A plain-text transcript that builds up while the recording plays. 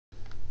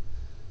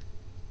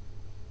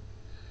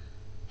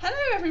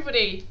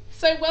everybody,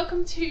 so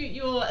welcome to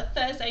your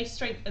Thursday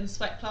strength and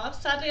sweat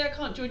class. Sadly I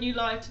can't join you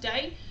live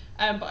today,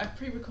 but I've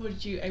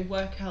pre-recorded you a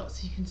workout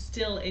so you can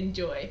still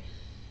enjoy.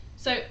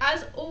 So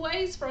as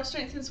always for our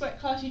strength and sweat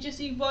class, you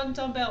just need one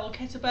dumbbell or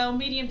kettlebell,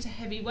 medium to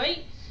heavy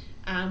weight,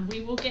 and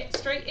we will get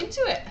straight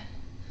into it.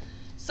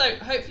 So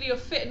hopefully you're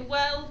fit and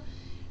well.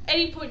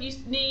 Any point you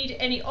need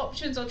any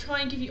options, I'll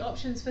try and give you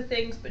options for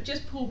things, but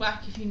just pull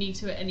back if you need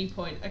to at any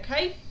point,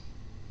 okay?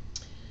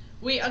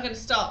 We are going to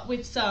start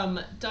with some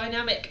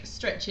dynamic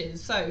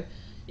stretches. So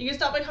you're going to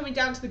start by coming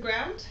down to the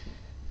ground,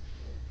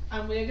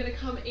 and we're going to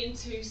come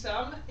into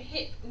some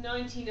hip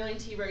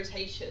 90-90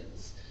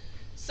 rotations.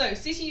 So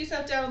sitting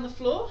yourself down on the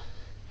floor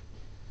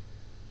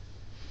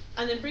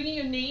and then bringing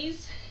your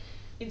knees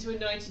into a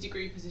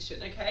 90-degree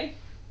position, okay?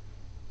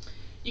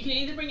 You can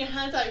either bring your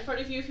hands out in front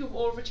of you if you're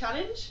more of a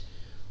challenge,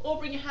 or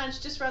bring your hands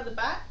just around the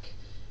back,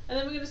 and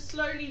then we're going to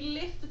slowly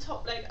lift the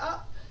top leg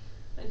up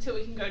until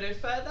we can go no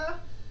further,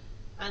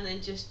 and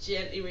then just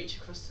gently reach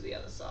across to the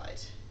other side.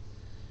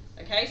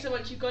 Okay, so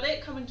once you've got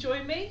it, come and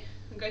join me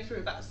and go through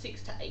about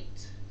 6 to 8.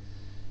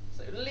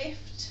 So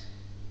lift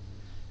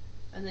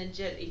and then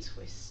gently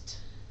twist.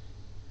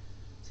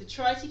 So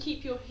try to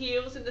keep your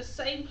heels in the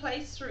same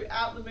place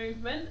throughout the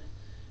movement.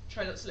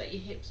 Try not to let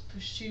your hips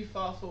push too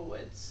far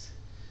forwards.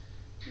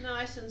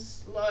 Nice and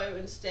slow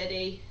and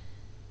steady.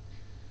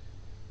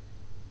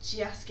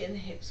 Just getting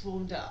the hips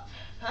warmed up.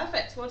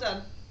 Perfect, well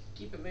done.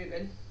 Keep it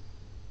moving.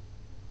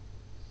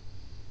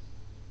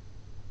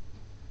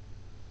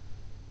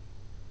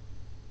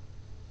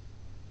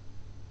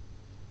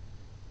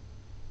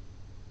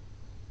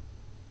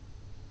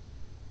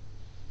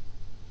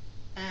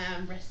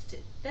 And rest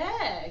it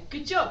there.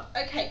 Good job.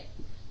 Okay,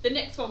 the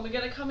next one, we're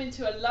going to come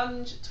into a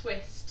lunge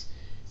twist.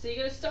 So you're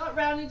going to start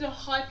rounding to a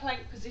high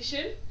plank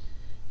position.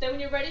 Then when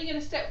you're ready, you're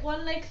going to step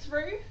one leg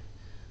through.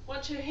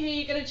 Once you're here,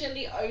 you're going to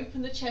gently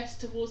open the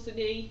chest towards the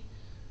knee,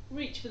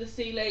 reach for the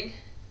ceiling,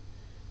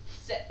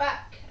 step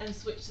back and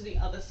switch to the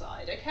other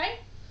side, okay?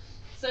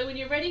 So when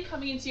you're ready,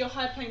 coming into your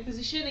high plank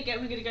position,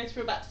 again we're going to go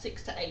through about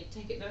 6 to 8,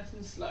 take it nice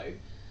and slow.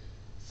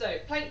 So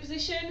plank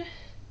position,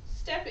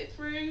 step it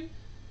through,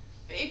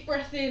 big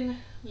breath in,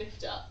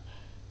 lift up.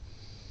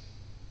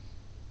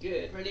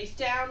 Good, release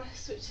down,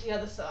 switch to the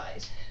other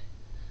side.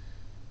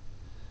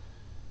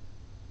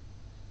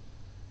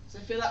 So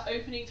feel that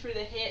opening through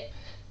the hip,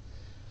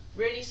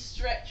 really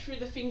stretch through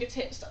the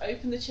fingertips to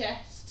open the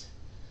chest.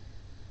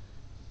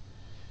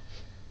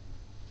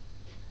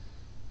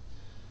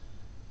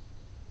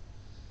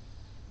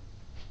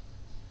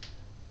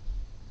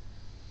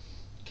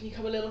 Can you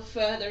come a little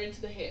further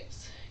into the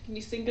hips? Can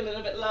you sink a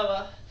little bit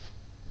lower?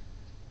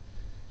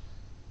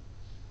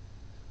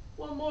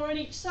 One more on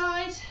each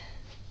side.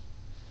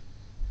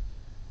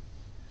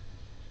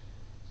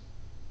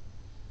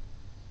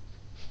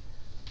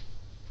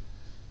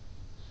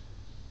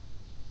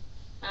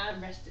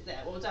 And rest it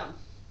there, well done.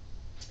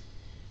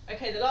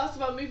 Okay, the last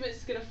of our movements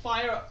is going to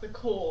fire up the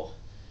core.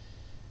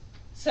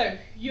 So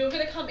you're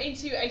going to come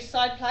into a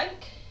side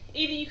plank.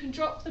 Either you can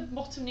drop the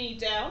bottom knee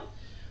down,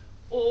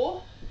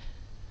 or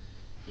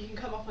you can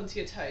come up onto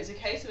your toes,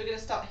 okay? So we're going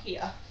to start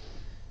here.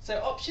 So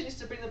option is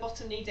to bring the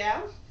bottom knee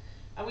down,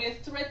 and we're going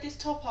to thread this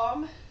top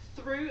arm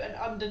through and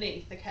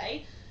underneath,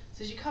 okay?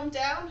 So as you come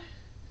down,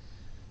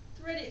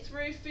 thread it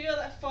through, feel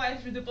that fire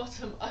through the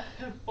bottom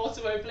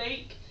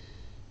oblique,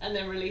 and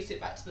then release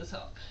it back to the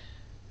top.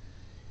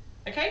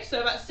 Okay,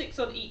 so about 6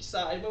 on each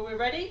side. When we're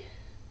ready,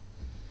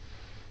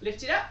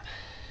 lift it up.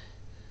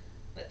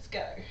 Let's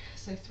go.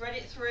 So thread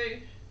it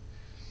through,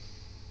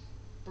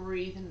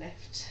 breathe and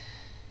lift.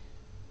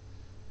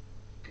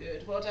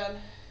 Good, well done.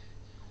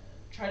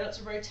 Try not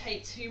to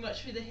rotate too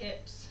much through the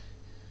hips.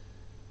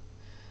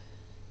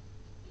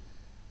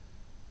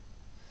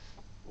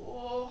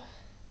 4,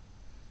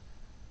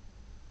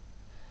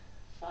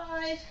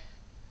 5,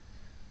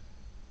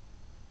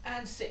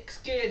 and 6.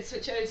 Good,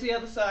 switch over to the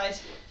other side.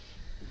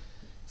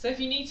 So if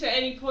you need to at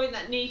any point,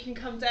 that knee can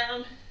come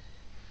down.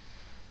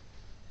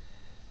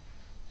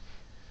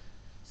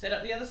 Set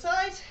up the other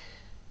side.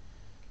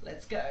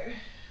 Let's go.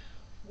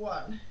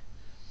 1,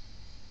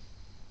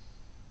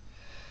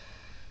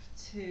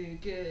 2,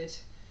 good.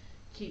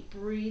 Keep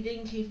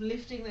breathing, keep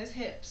lifting those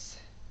hips.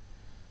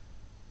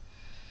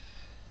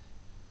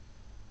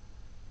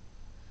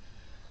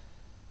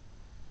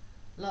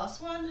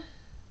 Last one.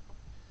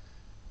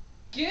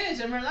 Good,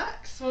 and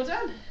relax, well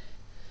done.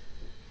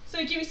 So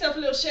give yourself a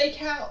little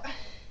shake out,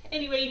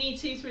 any way you need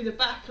to, through the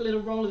back, a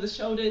little roll of the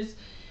shoulders,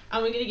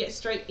 and we're going to get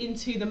straight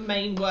into the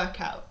main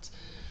workout.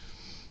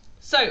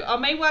 So our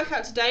main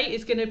workout today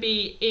is going to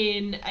be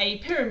in a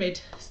pyramid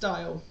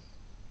style.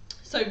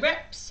 So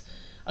reps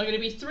are going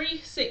to be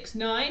 3, 6,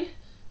 9,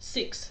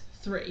 6,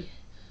 3.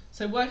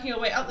 So working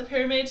our way up the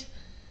pyramid,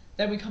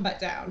 then we come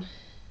back down.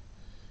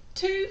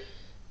 2,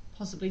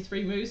 possibly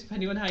 3 moves,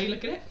 depending on how you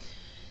look at it.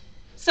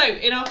 So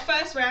in our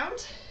first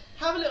round,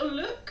 have a little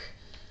look.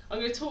 I'm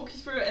going to talk you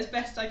through it as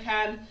best I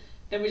can,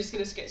 then we're just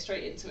going to get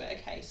straight into it.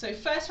 Okay, so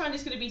first round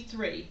is going to be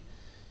 3.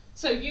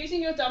 So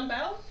using your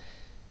dumbbell,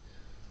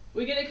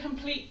 We're going to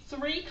complete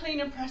 3 clean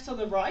and press on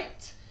the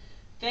right,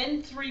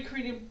 then 3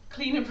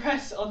 clean and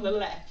press on the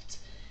left.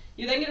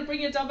 You're then going to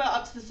bring your dumbbell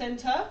up to the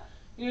center.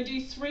 You're going to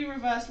do 3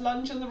 reverse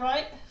lunge on the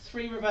right,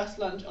 3 reverse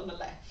lunge on the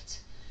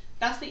left.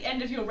 That's the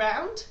end of your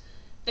round.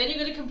 Then you're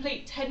going to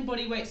complete 10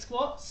 body weight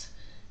squats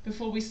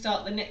before we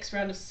start the next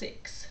round of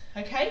 6.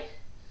 Okay?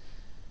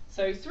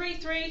 So 3,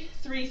 3,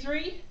 3,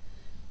 3,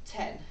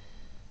 10.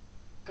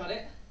 Got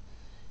it?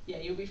 Yeah,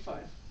 you'll be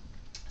fine.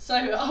 So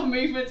our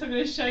movements I'm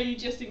going to show you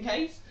just in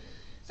case.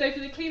 So for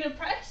the clean and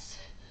press,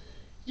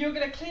 you're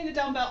going to clean the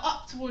dumbbell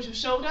up towards your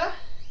shoulder,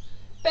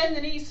 bend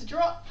the knees to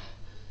drop,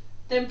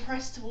 then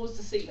press towards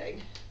the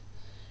ceiling.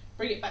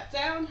 Bring it back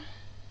down,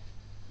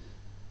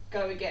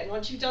 go again.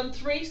 Once you've done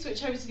 3,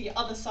 switch over to the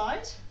other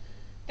side.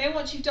 Then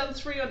once you've done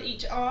 3 on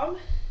each arm,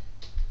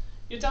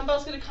 your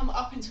dumbbell's going to come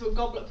up into a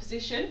goblet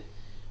position.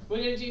 We're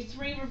going to do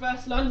 3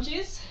 reverse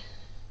lunges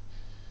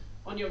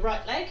on your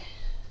right leg,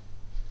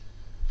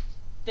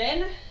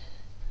 then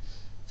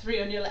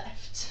 3 on your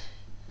left.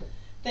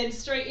 Then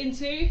straight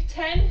into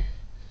 10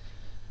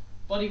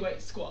 body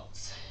weight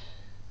squats.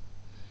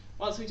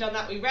 Once we've done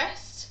that, we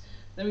rest.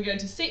 Then we go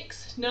into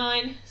 6,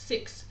 9,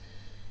 6,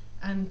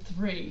 and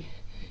 3.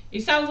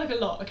 It sounds like a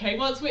lot, okay?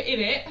 Once we're in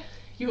it,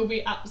 you'll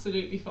be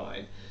absolutely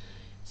fine.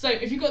 So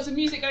if you've got some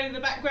music going in the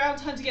background,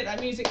 time to get that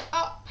music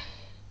up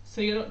so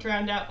you're not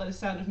drowned out by the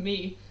sound of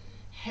me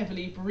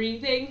heavily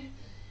breathing.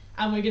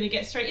 And we're going to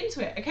get straight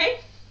into it, okay?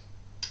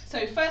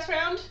 So first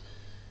round,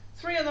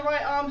 3 on the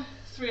right arm,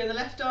 3 on the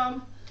left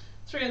arm,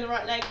 3 on the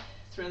right leg,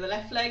 3 on the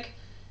left leg,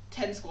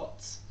 10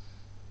 squats.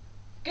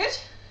 Good?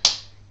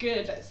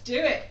 Good, let's do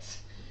it.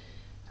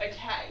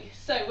 Okay,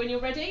 so when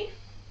you're ready,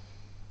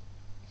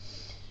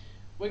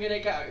 we're going to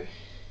go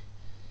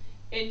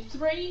in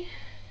 3,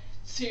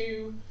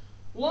 2,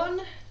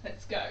 1,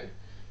 let's go.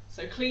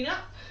 So clean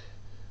up,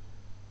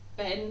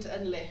 bend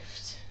and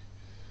lift.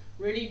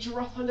 Really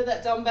drop under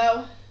that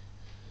dumbbell,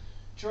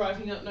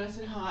 driving up nice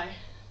and high.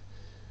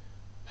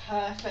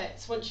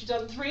 Perfect. Once you've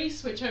done 3,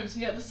 switch over to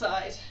the other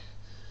side.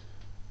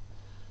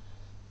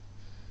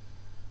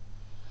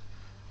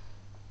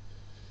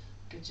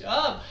 Good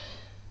job.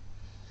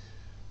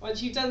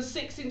 Once you've done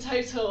 6 in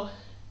total,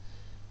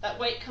 that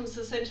weight comes to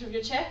the center of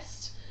your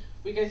chest.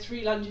 We go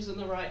 3 lunges on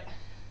the right.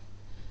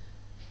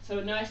 So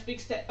a nice big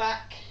step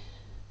back,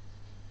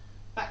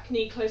 back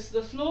knee close to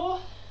the floor,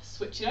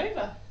 switch it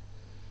over.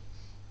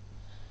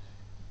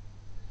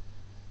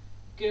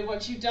 Good,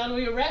 once you've done all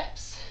your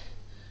reps,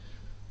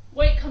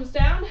 weight comes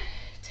down,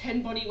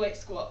 10 body weight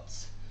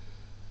squats.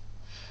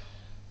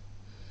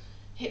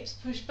 Hips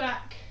push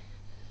back,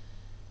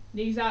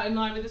 knees out in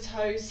line with the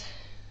toes.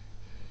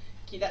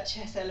 Keep that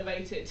chest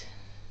elevated.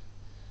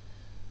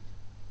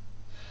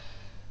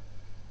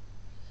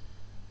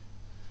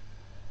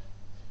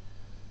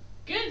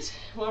 Good,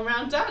 1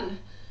 round done.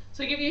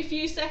 So I'll give you a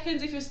few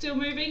seconds if you're still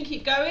moving,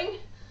 keep going.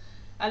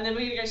 And then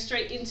we're going to go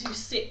straight into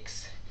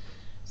 6.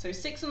 So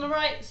 6 on the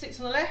right, 6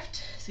 on the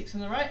left, 6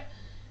 on the right,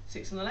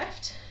 6 on the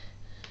left,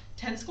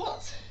 10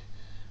 squats.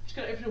 I'm just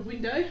going to open a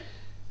window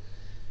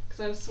because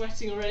I'm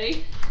sweating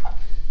already,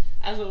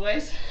 as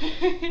always.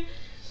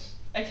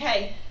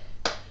 Okay,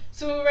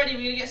 so we're ready.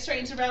 We're going to get straight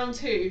into round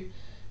 2.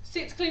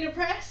 6 clean and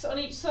press on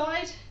each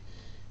side,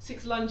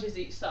 6 lunges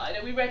each side.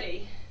 Are we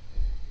ready?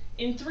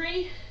 In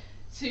 3,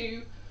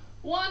 2,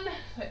 1,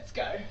 let's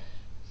go.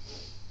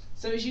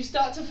 So as you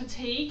start to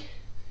fatigue,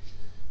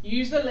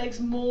 use the legs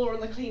more on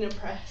the clean and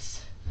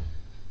press.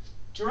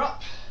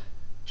 Drop,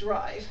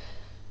 drive.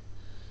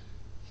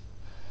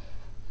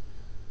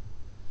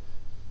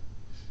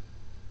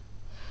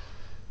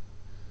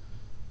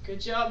 Good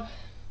job.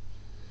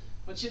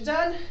 Once you're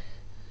done,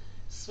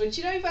 switch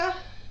it over.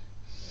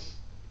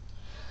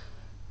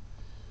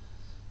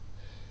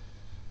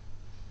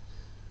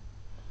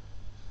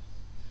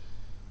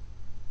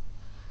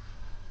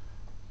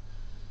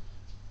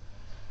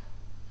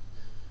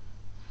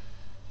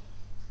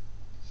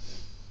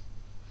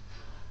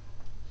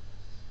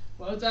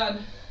 Well done.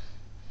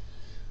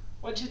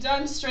 Once you're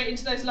done, straight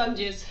into those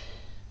lunges.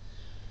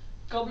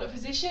 Goblet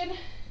position.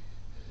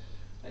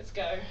 Let's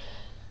go.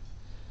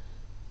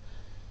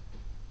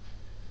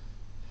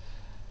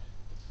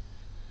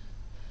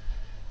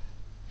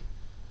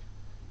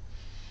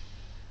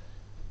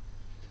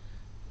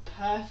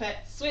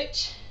 Perfect.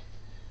 Switch.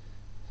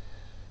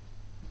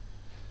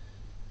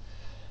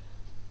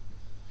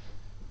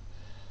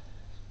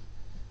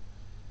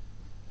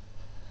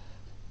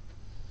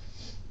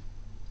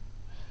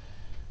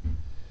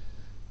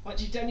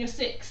 Once you've done your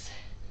 6,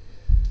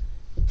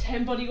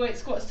 10 body weight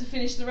squats to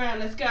finish the round.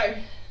 Let's go.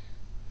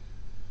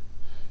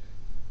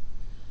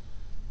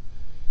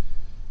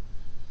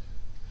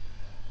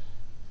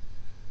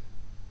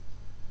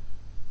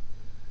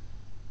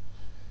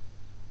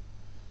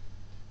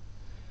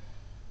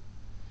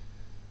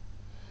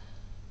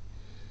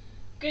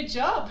 Good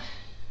job.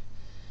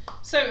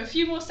 So a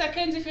few more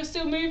seconds if you're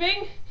still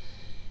moving.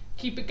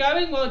 Keep it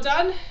going, well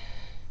done.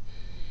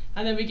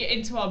 And then we get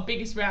into our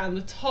biggest round,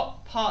 the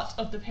top part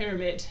of the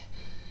pyramid.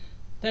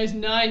 Those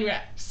 9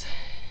 reps.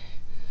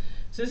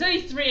 So So there's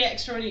only 3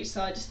 extra on each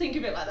side, just think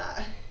of it like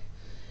that.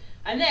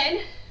 And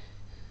then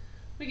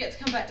we get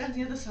to come back down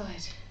the other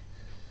side.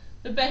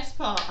 The best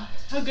part.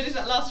 How good is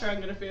that last round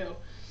going to feel?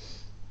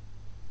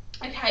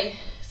 Okay,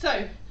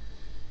 so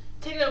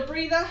take a little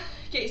breather,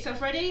 get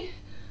yourself ready.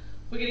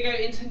 We're going to go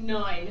into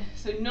 9.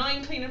 So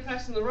 9 clean and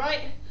press on the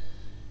right,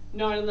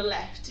 9 on the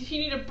left. If you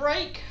need a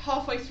break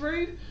halfway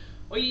through,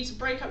 or you need to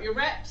break up your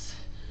reps,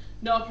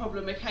 no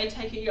problem, okay?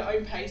 Take it at your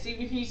own pace,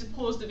 even if you need to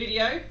pause the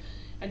video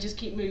and just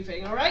keep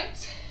moving, all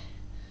right?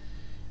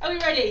 Are we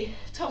ready?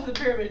 Top of the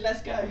pyramid,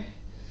 let's go.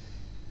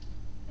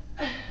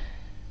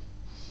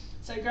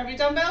 So grab your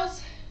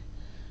dumbbells.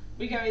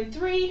 We go in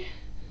 3,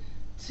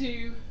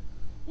 2,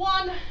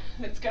 1,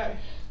 let's go.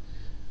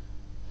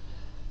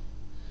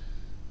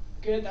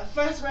 Good, that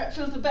first rep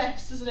feels the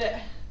best, doesn't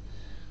it?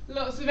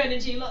 Lots of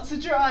energy, lots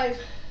of drive.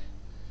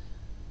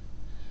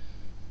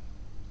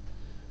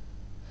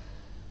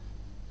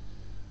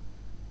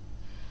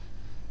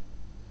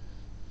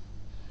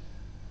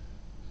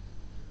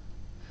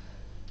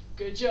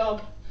 Good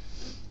job.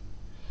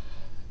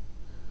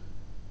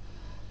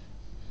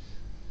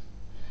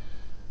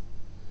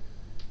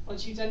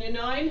 Once you've done your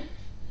 9,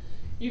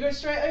 you go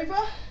straight over,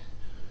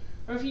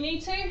 or if you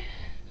need to,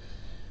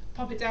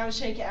 pop it down,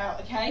 shake it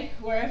out, okay?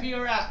 Wherever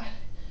you're at,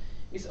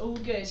 it's all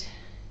good.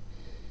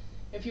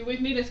 If you're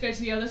with me, let's go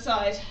to the other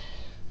side.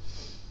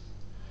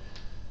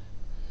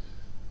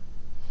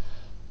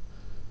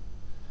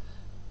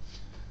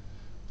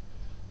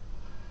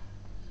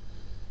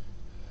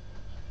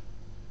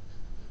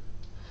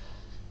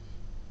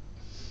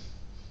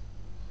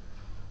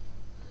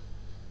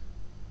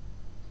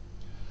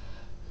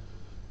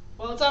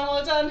 Well done,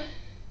 well done.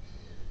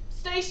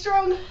 Stay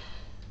strong.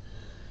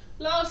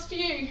 Last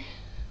few.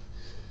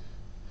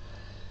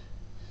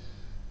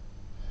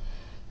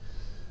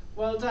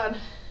 Well done.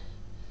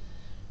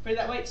 Bring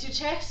that weight to your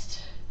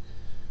chest,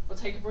 or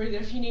take a breather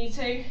if you need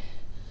to.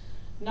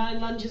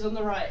 9 lunges on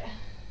the right.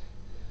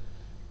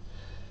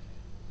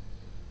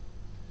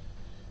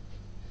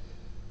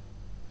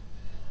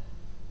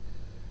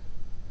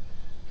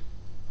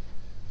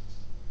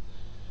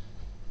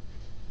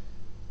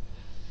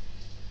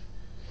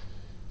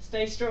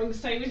 Stay strong,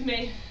 stay with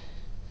me.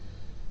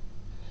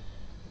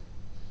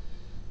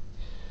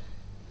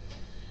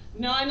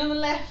 9 on the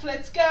left,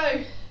 let's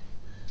go.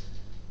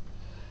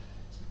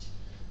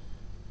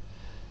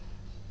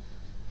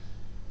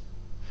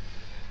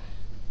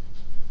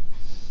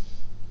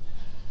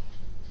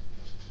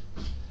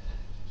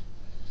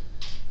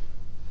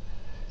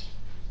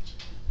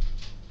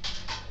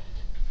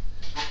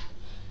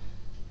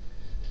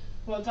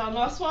 Well done,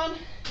 last one.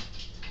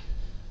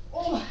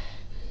 Oh,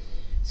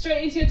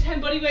 straight into your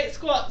 10 bodyweight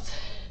squats.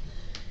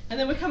 And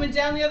then we're coming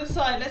down the other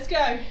side, let's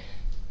go.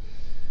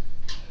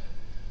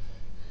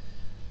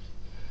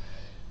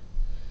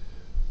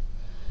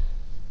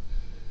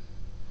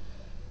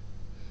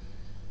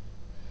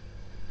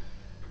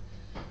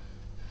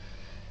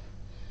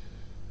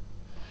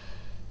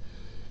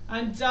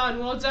 I'm done,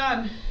 well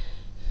done.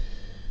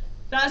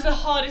 That's the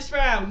hardest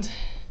round,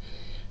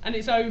 and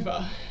it's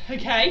over,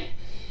 okay?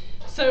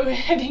 So we're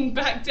heading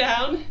back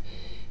down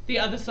the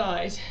other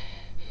side.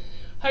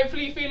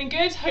 Hopefully you're feeling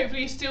good,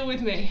 hopefully you're still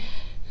with me.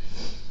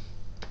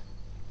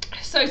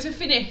 So to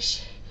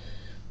finish,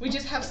 we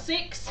just have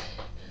 6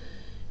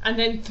 and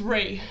then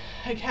 3,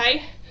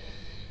 okay?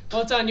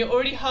 Well done, you're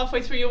already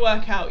halfway through your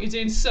workout, you're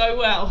doing so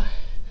well.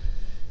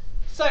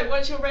 So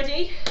once you're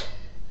ready,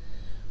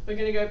 we're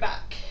gonna go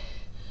back.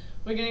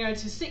 We're gonna go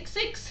to 6,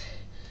 6,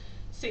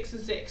 6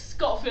 and 6.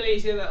 Got to feel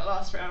easier than that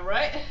last round,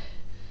 right?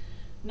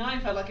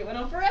 9 felt like it went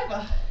on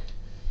forever.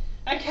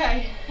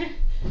 Okay,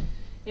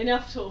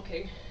 enough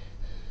talking.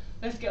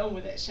 Let's get on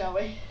with it, shall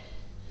we?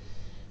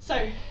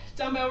 So,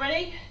 dumbbell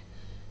ready,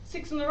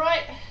 6 on the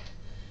right,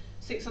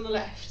 6 on the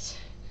left.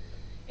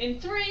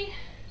 In 3,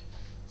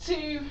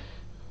 2,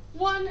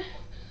 1,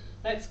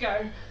 let's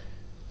go.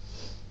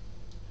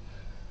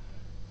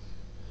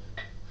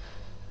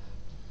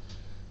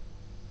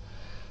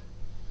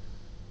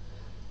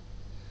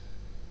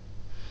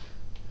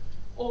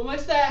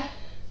 Almost there.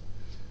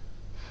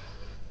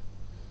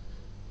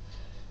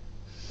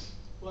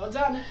 Well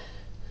done.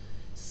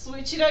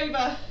 Switch it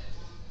over.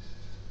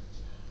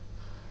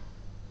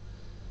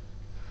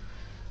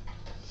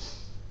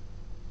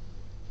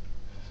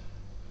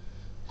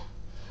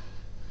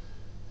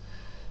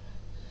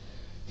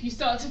 If you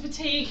start to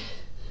fatigue,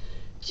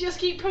 just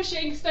keep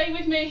pushing, stay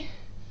with me.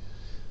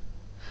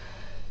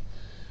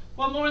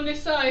 One more on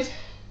this side.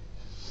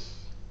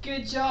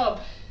 Good job.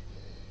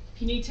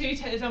 If you need to,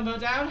 take the dumbbell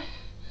down.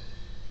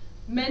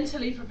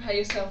 Mentally prepare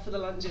yourself for the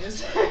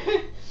lunges.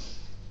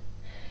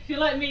 If you're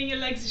like me and your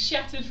legs are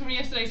shattered from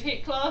yesterday's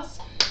HIIT class,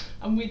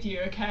 I'm with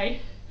you,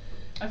 okay?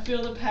 I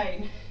feel the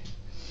pain.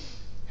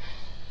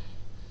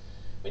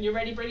 When you're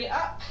ready, bring it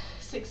up.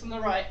 6 on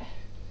the right.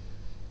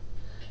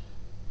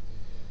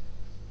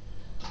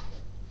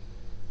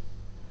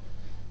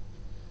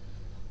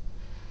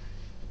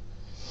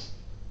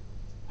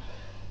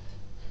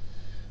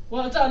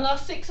 Well done,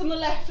 last 6 on the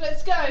left,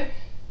 let's go.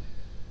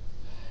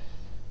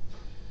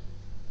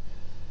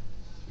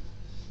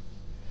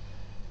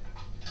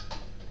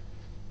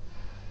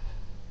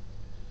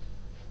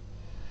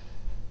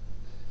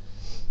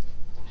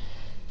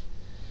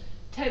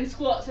 10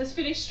 squats, let's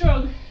finish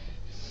strong.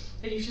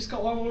 And you've just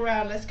got one more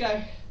round, let's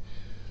go.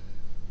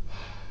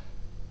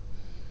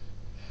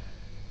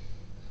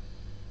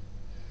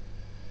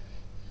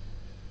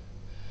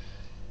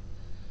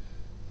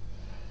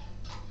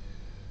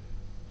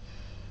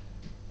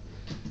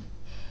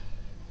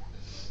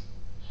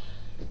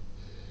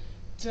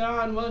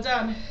 Done, well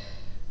done.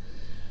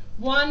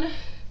 One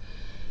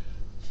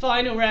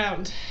final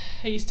round.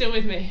 Are you still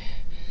with me?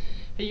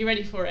 Are you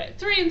ready for it?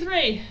 3 and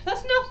 3,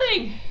 that's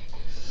nothing.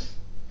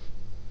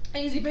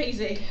 Easy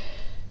peasy,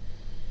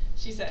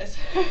 she says.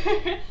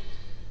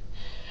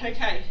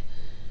 Okay,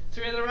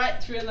 3 on the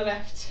right, 3 on the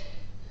left.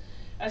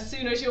 As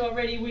soon as you are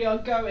ready, we are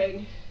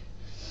going.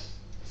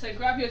 So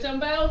grab your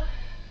dumbbell,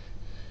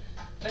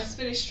 let's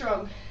finish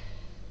strong.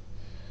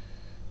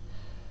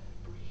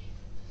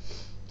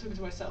 Talking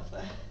to myself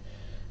there.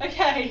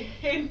 Okay,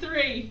 in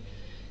 3,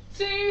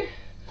 2,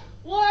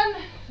 1,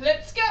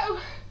 let's go.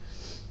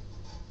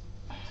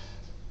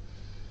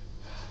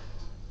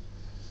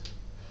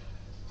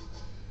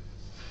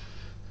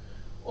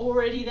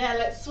 Already there,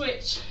 let's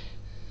switch.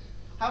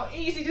 How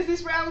easy does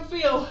this round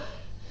feel?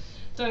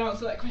 Don't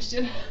answer that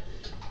question.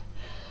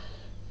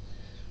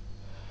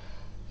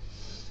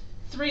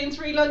 3 and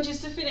 3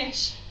 lunges to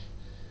finish.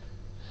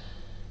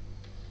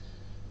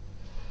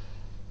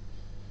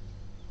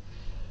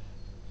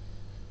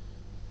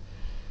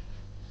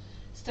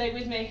 Stay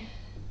with me.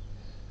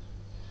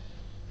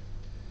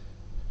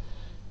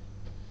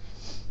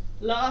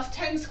 Last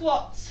 10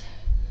 squats.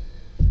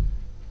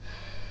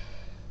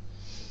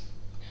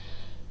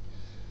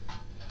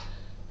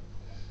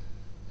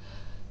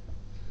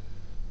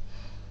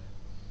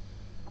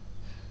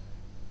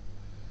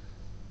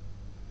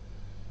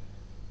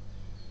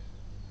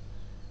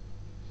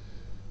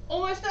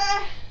 Almost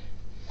there.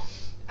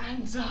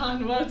 And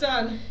done, well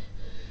done.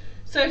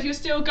 So if you're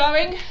still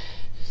going,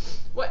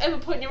 whatever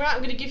point you're at, I'm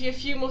going to give you a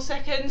few more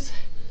seconds.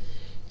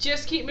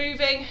 Just keep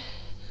moving.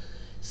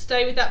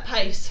 Stay with that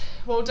pace.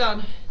 Well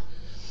done.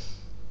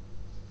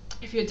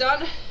 If you're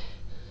done,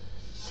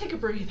 take a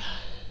breather.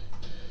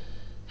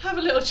 Have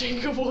a little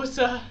drink of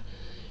water.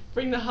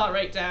 Bring the heart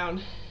rate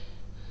down.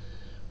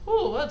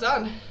 Oh, well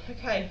done.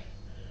 Okay.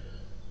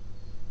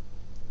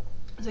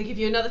 So I'll give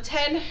you another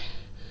 10,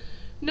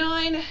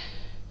 9,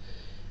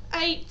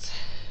 8,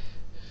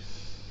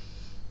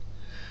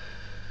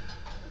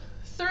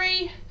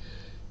 3,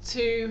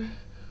 2,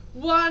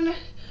 1,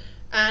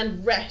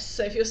 and rest.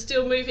 So if you're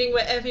still moving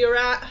wherever you're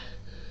at,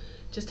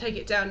 just take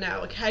it down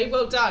now, okay?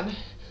 Well done.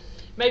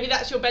 Maybe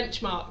that's your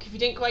benchmark. If you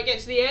didn't quite get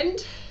to the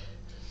end,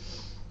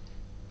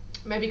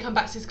 maybe come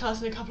back to this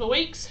class in a couple of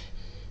weeks,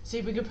 see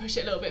if we can push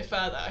it a little bit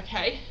further,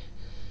 okay?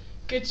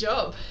 Good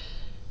job.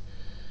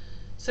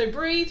 So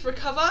breathe,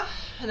 recover,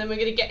 and then we're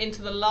going to get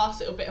into the last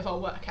little bit of our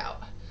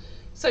workout.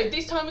 So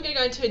this time we're going to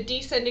go into a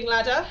descending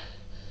ladder.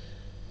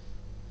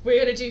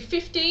 We're going to do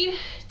 15,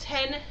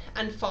 10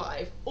 and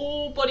 5,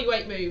 all body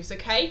weight moves,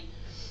 okay?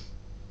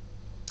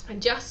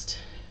 And just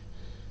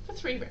for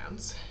 3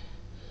 rounds,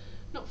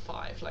 not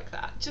 5 like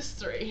that, just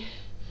 3.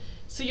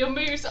 So your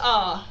moves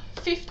are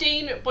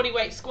 15 body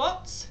weight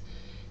squats,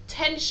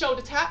 10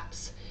 shoulder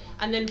taps,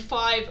 and then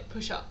 5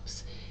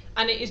 push-ups.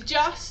 And it is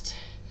just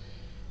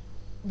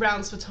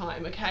rounds for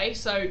time, okay?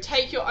 So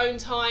take your own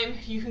time.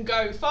 You can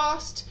go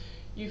fast,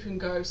 you can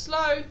go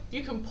slow,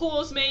 you can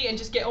pause me and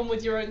just get on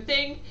with your own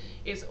thing.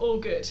 It's all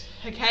good,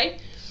 okay?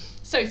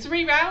 So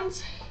 3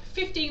 rounds,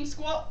 15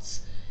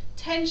 squats,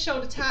 10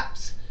 shoulder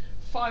taps,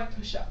 5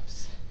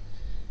 push-ups.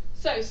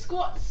 So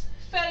squats,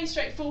 fairly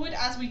straightforward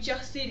as we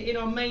just did in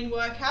our main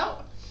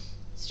workout.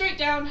 Straight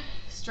down,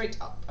 straight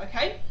up,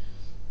 okay?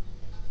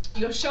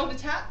 Your shoulder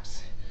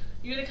taps,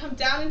 you're gonna come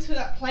down into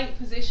that plank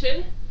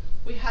position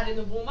we had in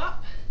the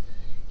warm-up,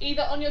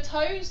 either on your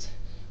toes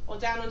or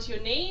down onto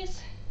your knees,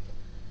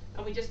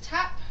 and we just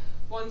tap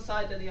one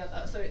side or the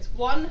other. So it's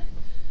 1,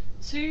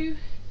 2,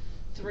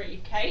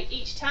 3, okay?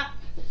 Each tap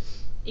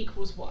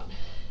equals 1.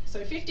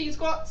 So 15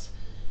 squats,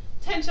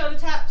 10 shoulder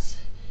taps,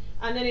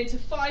 and then into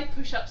 5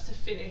 push-ups to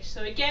finish.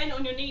 So again,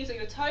 on your knees or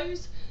your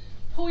toes,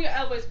 pull your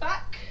elbows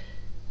back,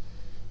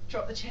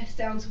 drop the chest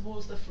down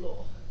towards the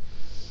floor.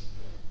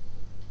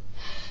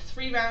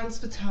 3 rounds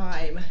for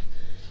time.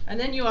 And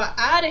then you are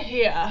out of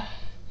here.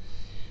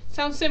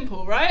 Sounds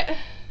simple, right?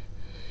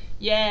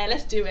 Yeah,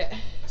 let's do it.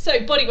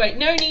 So body weight,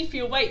 no need for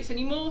your weights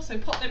anymore, so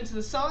pop them to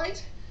the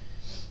side,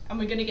 and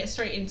we're gonna get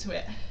straight into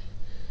it.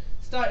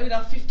 Starting with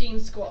our 15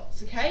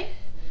 squats, okay?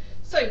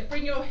 So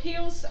bring your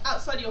heels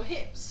outside your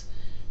hips,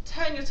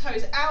 turn your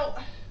toes out,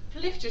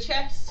 lift your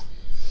chest.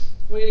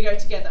 We're gonna go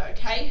together,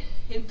 okay?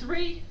 In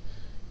 3,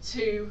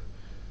 2,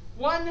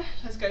 1,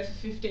 let's go for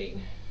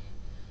 15.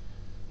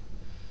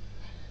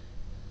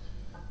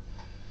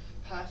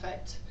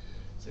 Perfect.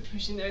 So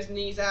pushing those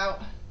knees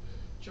out,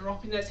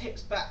 dropping those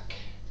hips back.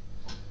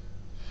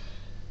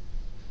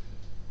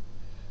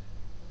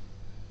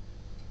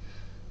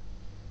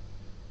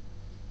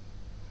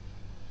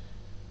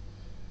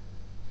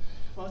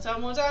 Well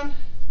done, well done.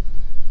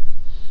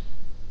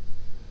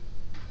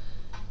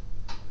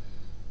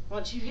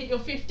 Once you hit your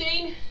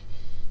 15,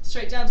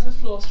 straight down to the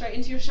floor, straight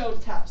into your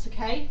shoulder taps,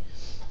 okay?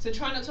 So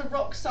try not to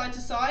rock side to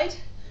side.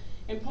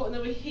 Important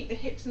that we keep the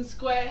hips and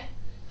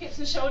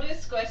shoulders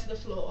square to the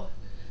floor.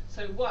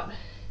 So 1,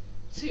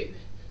 2,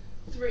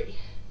 3.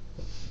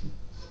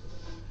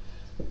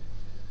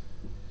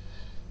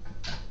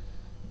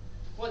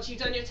 Once you've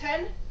done your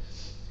 10,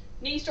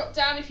 knees drop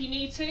down if you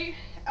need to,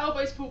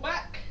 elbows pull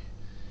back,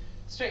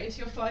 straight into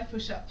your 5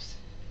 push-ups.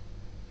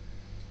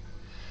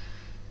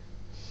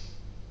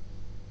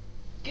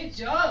 Good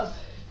job.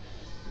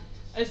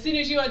 As soon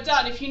as you are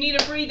done, if you need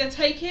a breather,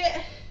 take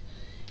it.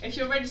 If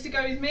you're ready to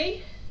go with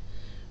me,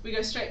 we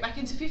go straight back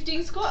into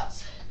 15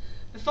 squats.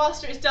 The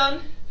faster it's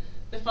done,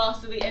 the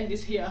faster the end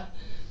is here.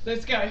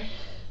 Let's go.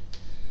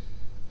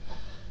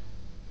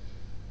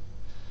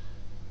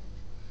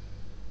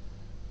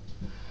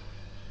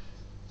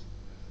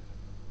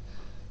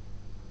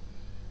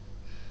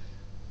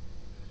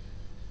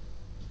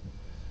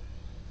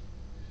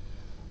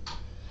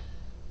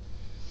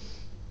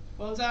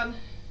 Well done.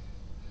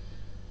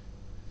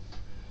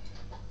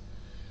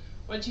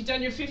 Once you've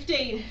done your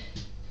 15,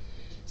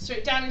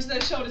 straight down into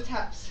those shoulder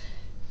taps.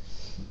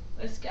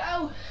 Let's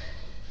go.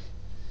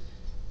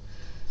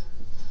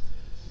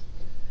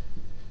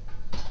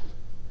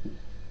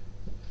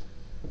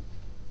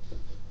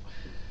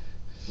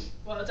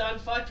 Well done,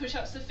 5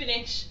 push-ups to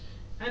finish.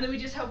 And then we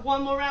just have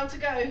 1 more round to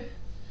go.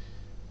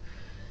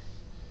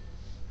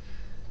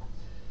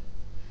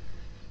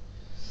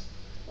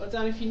 Well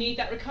done, if you need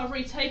that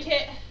recovery, take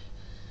it.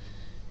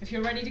 If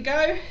you're ready to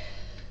go,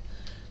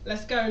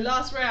 let's go.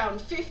 Last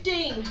round,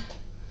 15.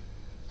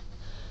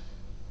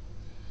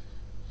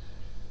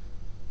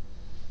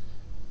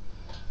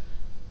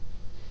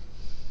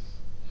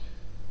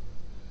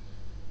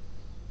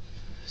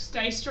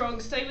 Stay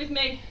strong, stay with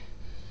me.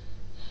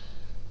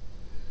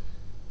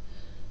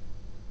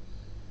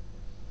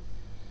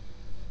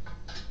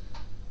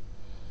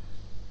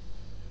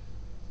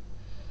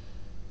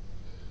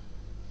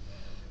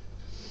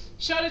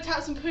 Shoulder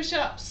taps and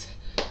push-ups.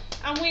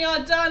 And we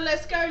are done.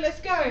 Let's go,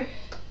 let's go.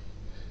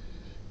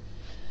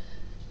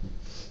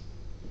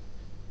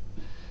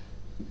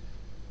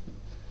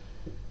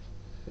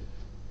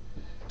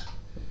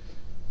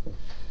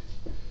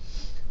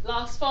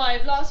 Last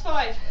 5, last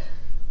 5.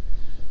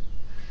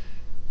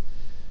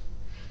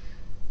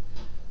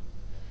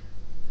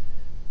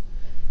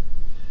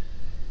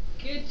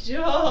 Good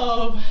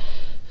job.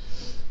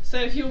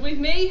 So if you're with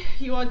me,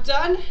 you are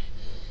done.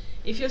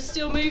 If you're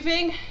still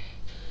moving,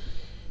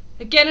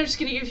 again, I'm just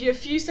going to give you a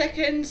few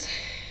seconds.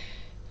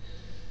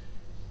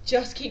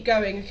 Just keep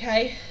going,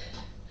 okay?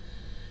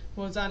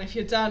 Well done. If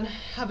you're done,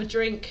 have a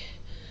drink,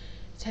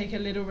 take a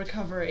little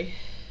recovery.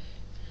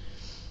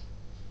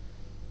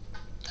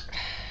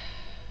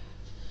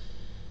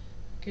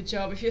 Good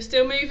job. If you're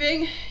still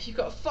moving, you've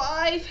got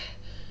 5,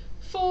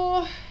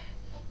 4,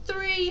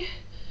 3,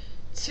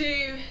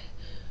 2,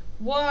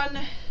 1,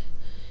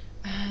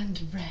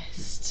 and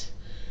rest.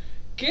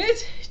 Good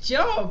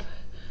job.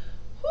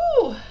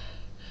 Whew.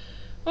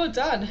 Well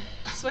done.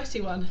 Sweaty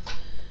one.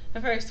 A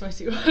very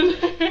sweaty one.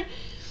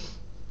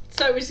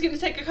 So we're just going to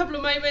take a couple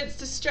of moments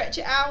to stretch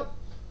it out.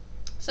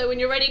 So when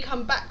you're ready,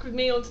 come back with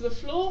me onto the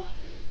floor.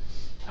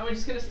 And we're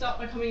just going to start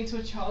by coming into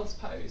a child's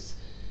pose.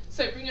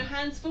 So bring your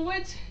hands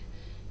forward.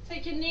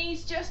 Take your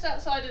knees just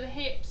outside of the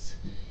hips.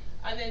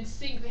 And then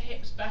sink the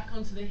hips back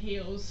onto the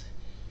heels.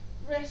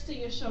 Resting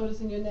your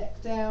shoulders and your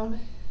neck down.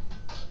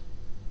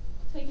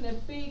 Taking a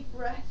big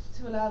breath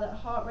to allow that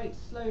heart rate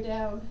to slow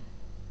down.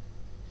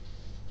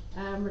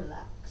 And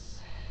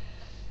relax.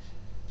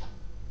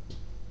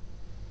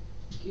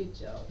 Good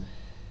job.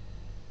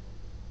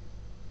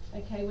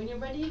 Okay, when you're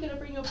ready, you're going to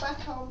bring your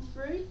back arm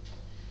through.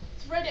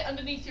 Thread it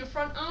underneath your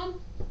front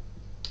arm.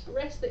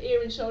 Rest the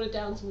ear and shoulder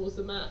down towards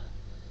the mat.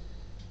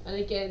 And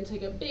again,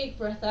 take a big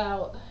breath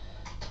out.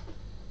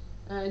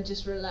 And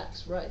just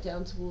relax right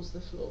down towards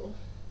the floor.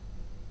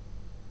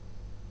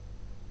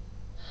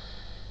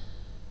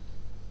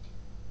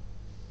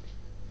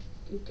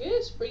 Good,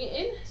 good. Bring it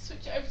in.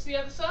 Switch it over to the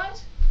other side.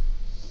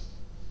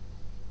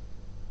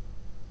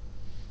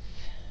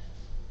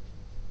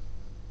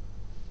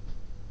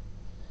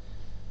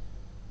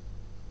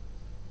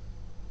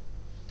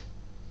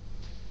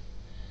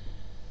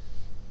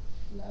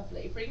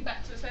 Lovely. Bring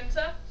back to the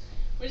centre.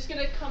 We're just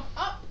going to come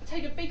up,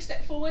 take a big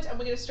step forward, and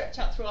we're going to stretch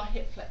out through our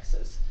hip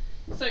flexors.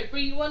 So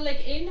bring one leg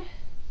in.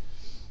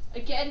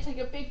 Again, take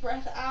a big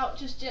breath out.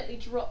 Just gently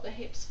drop the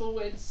hips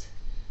forwards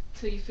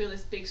till you feel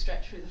this big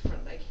stretch through the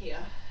front leg here.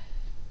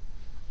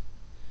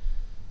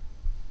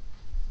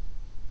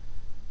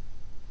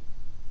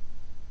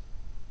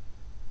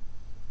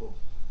 Ooh.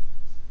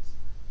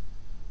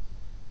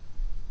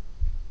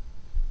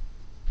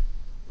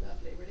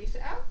 Lovely. Release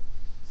it out.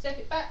 Step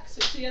it back,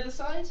 switch to the other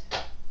side.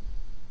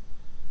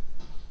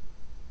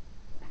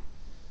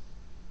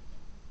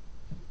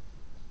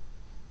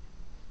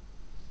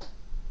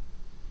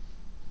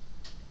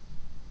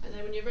 And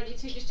then when you're ready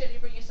to, just gently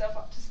bring yourself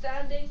up to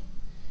standing.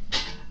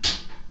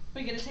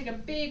 We're going to take a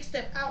big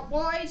step out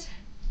wide.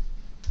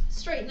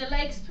 Straighten the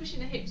legs, pushing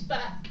the hips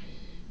back.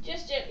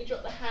 Just gently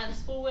drop the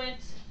hands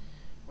forwards.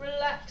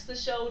 Relax the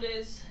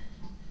shoulders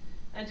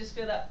and just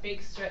feel that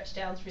big stretch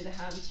down through the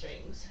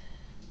hamstrings.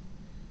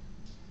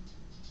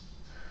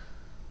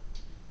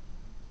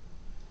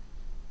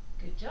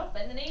 Good job,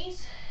 bend the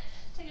knees.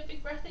 Take a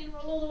big breath in,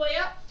 roll all the way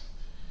up.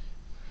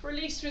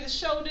 Release through the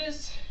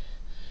shoulders,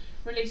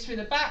 release through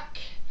the back,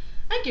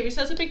 and give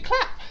yourselves a big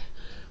clap.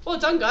 Well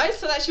done, guys.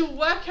 So that's your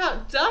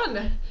workout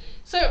done.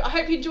 So I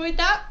hope you enjoyed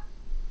that,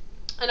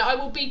 and I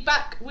will be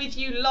back with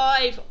you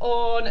live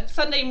on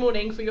Sunday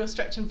morning for your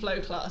stretch and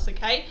flow class,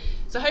 okay?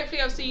 So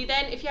hopefully I'll see you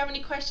then. If you have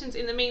any questions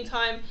in the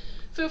meantime,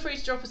 feel free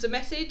to drop us a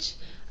message,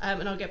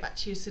 and I'll get back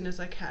to you as soon as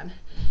I can.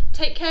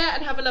 Take care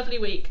and have a lovely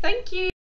week. Thank you.